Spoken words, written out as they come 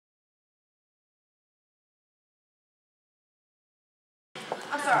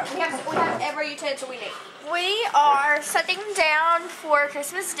I'm sorry. We have every utensil we need. We are sitting down for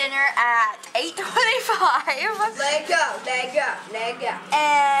Christmas dinner at 8:25. Let go.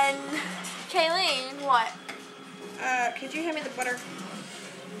 And Kayleen, what? Could you hand me the butter?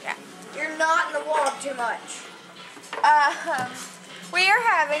 Yeah. You're not in the vlog too much. We are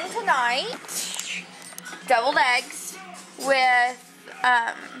having tonight deviled eggs with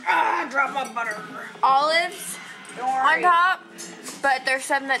Drop my butter. olives on top, but there's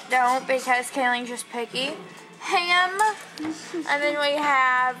some that don't because Kayleen's just picky. Ham, and then we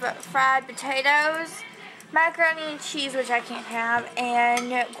have fried potatoes, macaroni and cheese, which I can't have,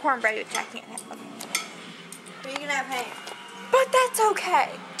 and cornbread, which I can't have. But you can have ham. But that's okay.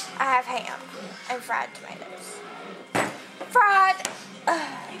 I have ham and fried tomatoes. Fried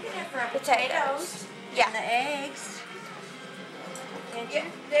You can have fried potatoes. Yeah. And the eggs. Yeah,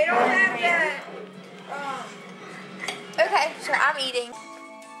 they don't have that. Okay, so I'm eating.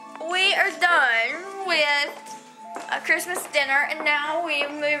 We are done with a Christmas dinner, and now we've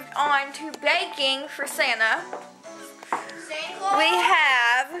moved on to baking for Santa. Santa Claus. We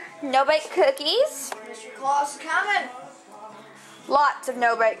have no-bake cookies, Mr. Claus is coming. lots of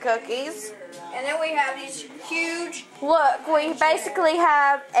no-bake cookies. And then we have these huge Look, we basically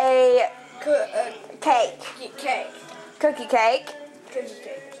have a cake, cookie cake.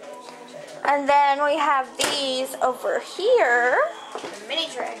 And then we have these over here, The mini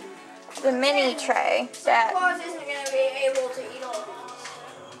tray. the mini tray. Santa Claus isn't going to be able to eat all.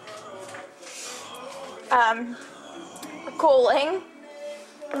 Cooling.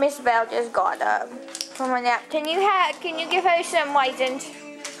 Miss Bell just got up from a nap. Can you give her some raisins?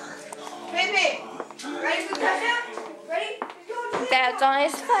 Baby, ready for countdown? Ready? Dad's on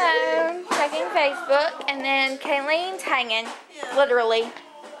his phone, checking Facebook, and then Kayleen's hanging, literally.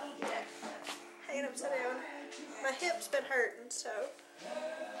 Hanging upside down. My hip's been hurting, so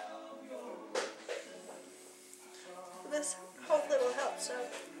this hopefully will help. So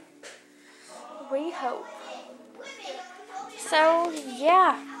We hope. So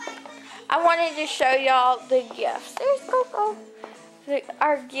yeah, I wanted to show y'all the gifts. There's Coco.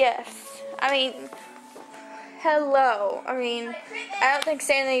 Our gifts. I mean, hello. I mean, I don't think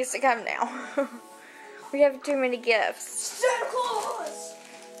Santa needs to come now. We have too many gifts. Santa Claus!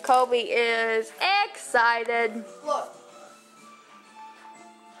 Colby is excited. Look.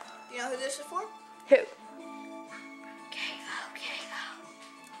 You know who this is for? Who?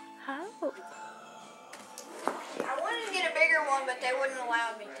 Oh. I wanted to get a bigger one, but they wouldn't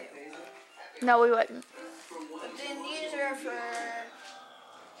allow me to. No, we wouldn't. But then these are for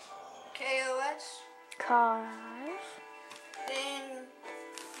KOS. Cause. Then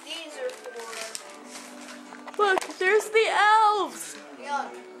these are for Look, there's the elves.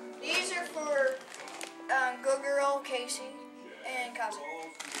 young. These are for Good Girl, Casey, and Cousin.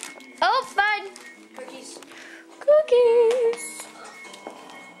 Oh, fun. Cookies. Cookies.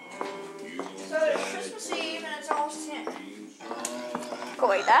 So it's Christmas Eve and it's almost 10.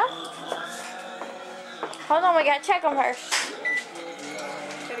 Goida. Hold on, we gotta check them first.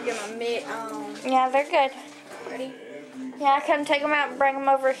 Gotta get my mitt on. Yeah, they're good. Ready? Yeah, come take them out and bring them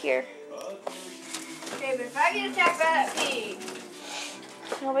over here. Okay, but if I get attacked by that pig,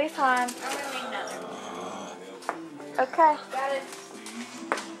 You'll be fine. I'm gonna need another. Okay. Got it.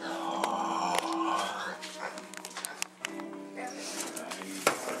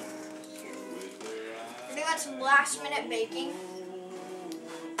 We're doing some last minute baking.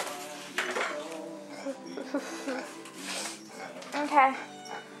 Okay.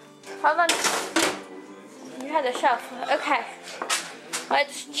 Hold on. You had a shelf. Okay.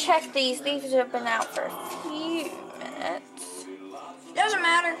 Let's check these. These have been out for a few minutes. Doesn't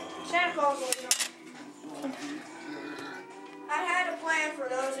matter. Santa Claus will eat them. I had a plan for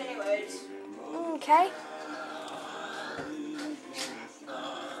those anyways. Okay.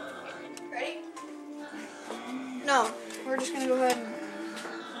 Ready? No, we're just gonna go ahead and.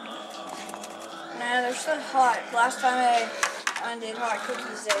 Nah, they're still hot. Last time I undid hot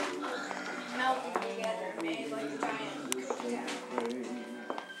cookies, they melted together and made like a giant cookie tower.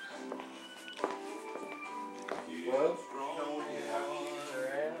 Well,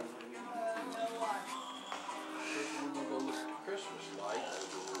 Christmas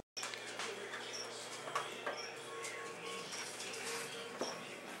lights.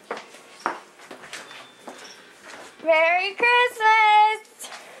 Merry Christmas!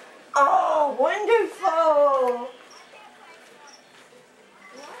 oh, wonderful!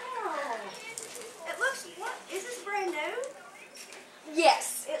 Wow. It looks, what, is this brand new?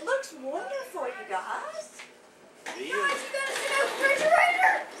 Yes, it looks wonderful, you guys. Guys, you gotta see the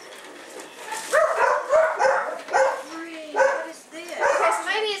refrigerator! What is this? Okay,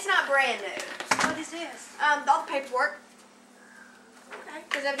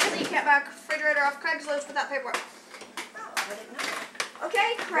 order off Craigslist without paperwork. Oh, I didn't know.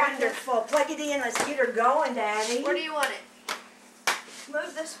 Okay, crack it. Wonderful. Plug it in. Let's get her going, Daddy. Where do you want it?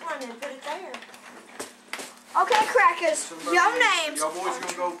 Move this one and put it there. Okay, crackers. Your names. Y'all boys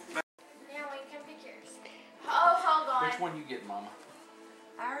gonna go back? Yeah, we can pick yours. Oh, hold on. Which one you get, Mama?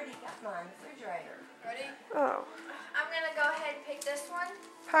 I already got mine. Refrigerator. Ready? Oh, I'm gonna go ahead and pick this one.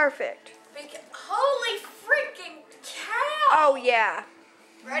 perfect. Holy freaking cow! Oh, yeah.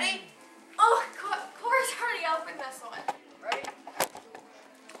 Ready? Oh, Cora's already opened this one. Ready?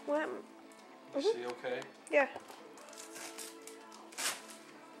 What? Is she okay? Yeah.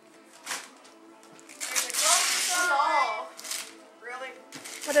 There's a close ball. Really?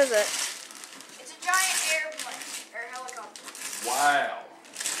 What is it? It's a giant airplane or helicopter. Wow.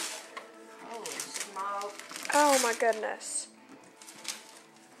 Holy smoke. Oh, my goodness.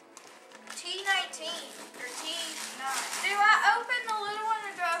 T19 or T9. Do I open the little one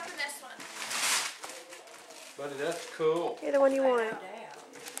or do I open this one? Buddy, that's cool. Either one you want.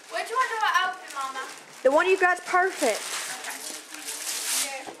 Which one do I open, Mama? The one you got's perfect.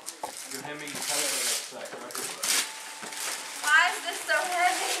 Okay. Give him each paper in that sack right here. Why is this so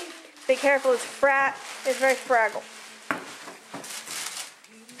heavy? Be careful. It's very fragile.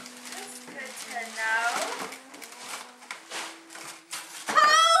 That's good to know.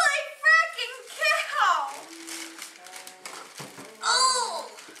 Holy freaking cow! Oh!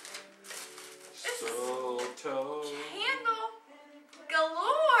 So toe. Handle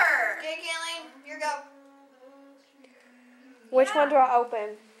galore! Okay, Kaylene, here go. Which one do I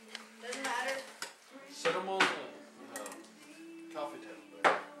open? Doesn't matter. Set them on the coffee table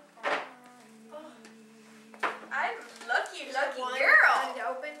there. I'm lucky one girl. I need to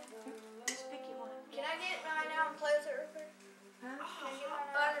open? Just pick you one. Can I get mine out and play with it real quick? Hot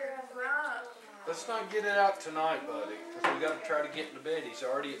butter and rum. Let's not get it out tonight, buddy, because we got to try to get to bed. He's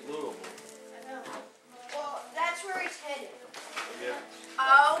already at Louisville. I know. Well, that's where he's headed. Yeah.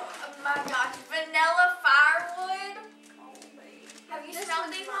 Oh my gosh, vanilla firewood. Have you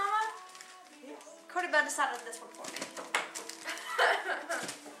smelled these, Mama? Cody Bell decided this one for me.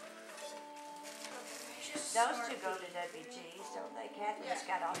 Those two go to WG's, don't they? Kathryn's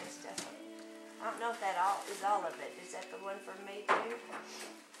got all this stuff. I don't know if that is all of it. Is that the one for me too?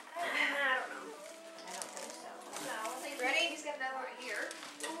 I don't know. I don't think so. No, I think ready? He's got another one here.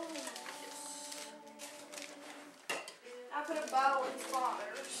 I put a bow in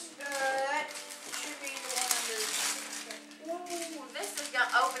spotters. That should be the one under. Ooh, this is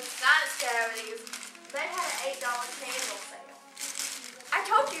gonna open sinus cavities. They had an $8 candle sale. I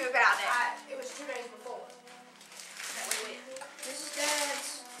told you about it. It was 2 days before that we went. This is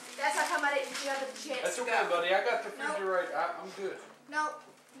Dad's. That's how come I didn't get the chance That's to okay, go. buddy. I got the refrigerator. I'm good. Nope.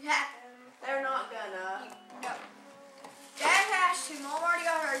 Yeah. They're not gonna. No. Dad has to. Mom already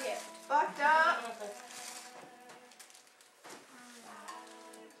got her gift. Fucked up.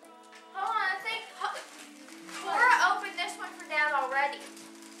 Hold on, I think Laura opened this one for Dad already.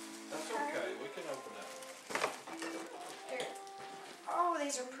 That's okay. We can open that. Here. Oh,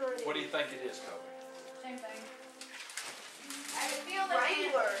 these are pretty. What do you think it is, Kobe? Same thing. I can feel the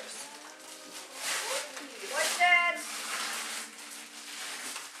Wranglers. What's Dad's?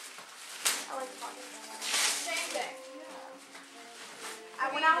 I like the pocket. Same thing.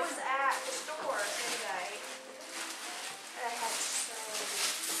 When I was at the store today, I had so.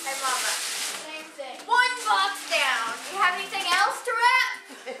 Hey, Mama. Same thing. 1 box down. You have anything else to wrap?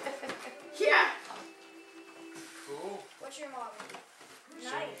 Yeah. Cool. What's your mom?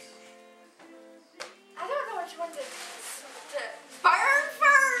 Nice. I don't know which one to burn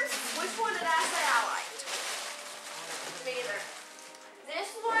first. Which one did I say I liked? Neither. This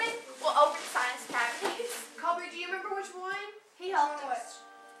one will open sinus cavities. Colby, do you remember which one? He helped us.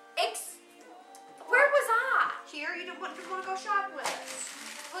 Where was I? Here. You didn't want to go shopping with us.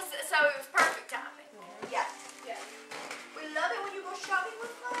 So it was perfect timing. Yeah. Yeah. We love it when you go shopping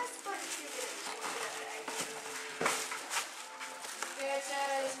with us, but you didn't. It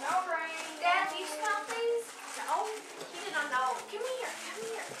says no rain. Dad, do you smell these? No. He did not know. Come here. Come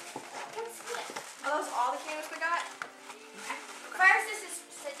here. Come sit. Are those all the candles we got? First, this is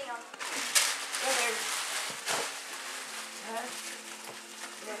sit down.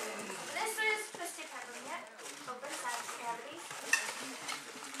 This is twisted peppermint. Open sinus cavities.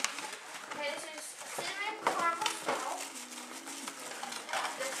 Okay, this is cinnamon caramel swirl.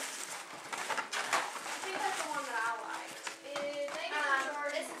 This, I think that's the one that I like.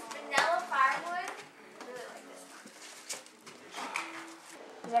 This is vanilla firewood. I really like this one.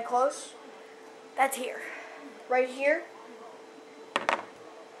 Is that close? That's here. Right here?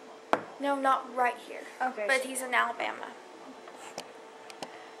 No, not right here. Okay. But he's in Alabama.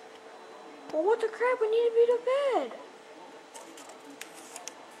 Well, what the crap? We need to be to bed.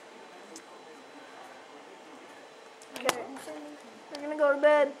 Okay. We're gonna go to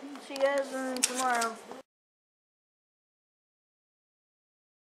bed. See you guys tomorrow.